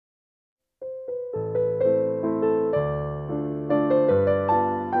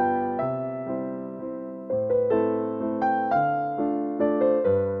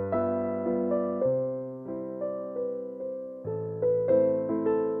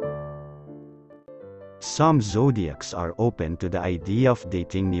Some zodiacs are open to the idea of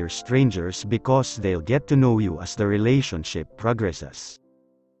dating near strangers because they'll get to know you as the relationship progresses.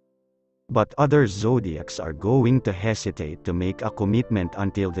 But other zodiacs are going to hesitate to make a commitment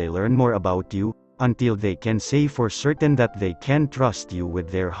until they learn more about you, until they can say for certain that they can trust you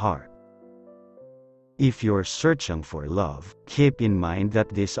with their heart. If you're searching for love, keep in mind that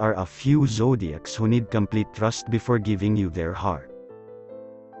these are a few zodiacs who need complete trust before giving you their heart.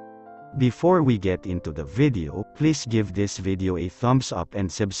 Before we get into the video, please give this video a thumbs up and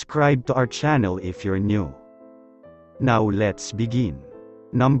subscribe to our channel if you're new. Now let's begin.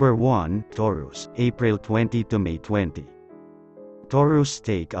 Number 1, Taurus, April 20 to May 20. Taurus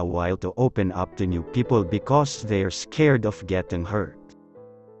take a while to open up to new people because they're scared of getting hurt.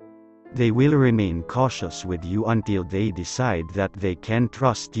 They will remain cautious with you until they decide that they can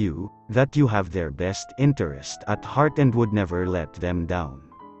trust you, that you have their best interest at heart and would never let them down.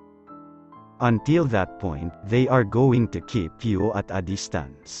 Until that point, they are going to keep you at a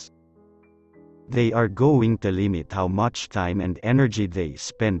distance. They are going to limit how much time and energy they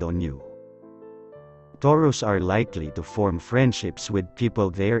spend on you. Taurus are likely to form friendships with people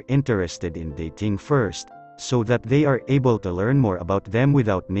they're interested in dating first, so that they are able to learn more about them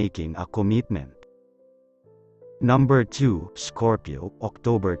without making a commitment. Number 2, Scorpio,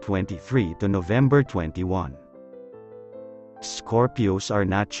 October 23 to November 21. Scorpios are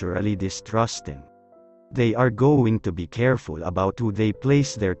naturally distrusting. They are going to be careful about who they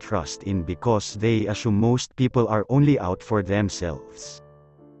place their trust in because they assume most people are only out for themselves.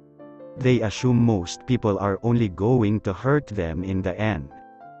 They assume most people are only going to hurt them in the end.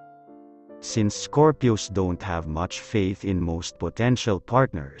 Since Scorpios don't have much faith in most potential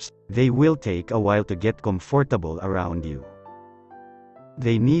partners, they will take a while to get comfortable around you.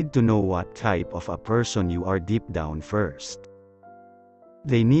 They need to know what type of a person you are deep down first.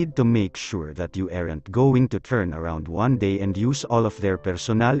 They need to make sure that you aren't going to turn around one day and use all of their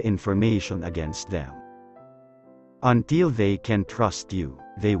personal information against them. Until they can trust you,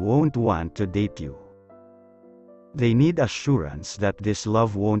 they won't want to date you. They need assurance that this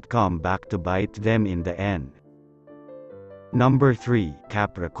love won't come back to bite them in the end. Number 3,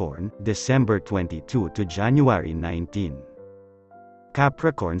 Capricorn, December 22 to January 19.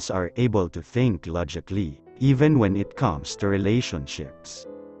 Capricorns are able to think logically, even when it comes to relationships.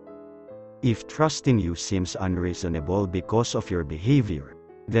 If trusting you seems unreasonable because of your behavior,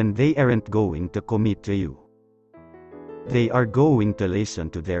 then they aren't going to commit to you. They are going to listen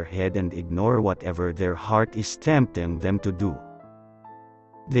to their head and ignore whatever their heart is tempting them to do.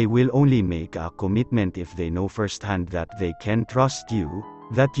 They will only make a commitment if they know firsthand that they can trust you,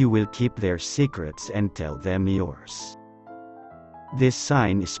 that you will keep their secrets and tell them yours. This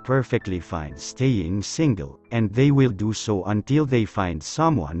sign is perfectly fine staying single, and they will do so until they find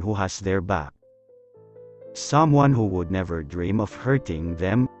someone who has their back. Someone who would never dream of hurting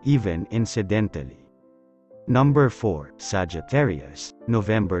them, even incidentally. Number 4, Sagittarius,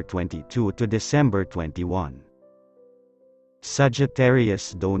 November 22 to December 21.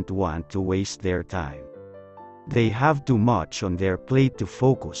 Sagittarius don't want to waste their time. They have too much on their plate to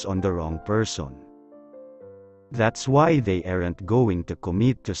focus on the wrong person. That's why they aren't going to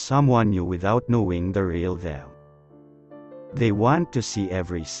commit to someone new without knowing the real them. They want to see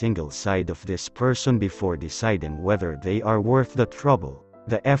every single side of this person before deciding whether they are worth the trouble,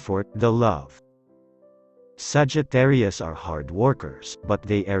 the effort, the love. Sagittarius are hard workers, but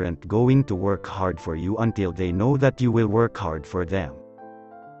they aren't going to work hard for you until they know that you will work hard for them.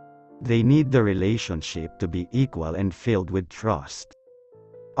 They need the relationship to be equal and filled with trust.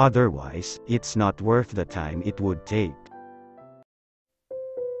 Otherwise, it's not worth the time it would take.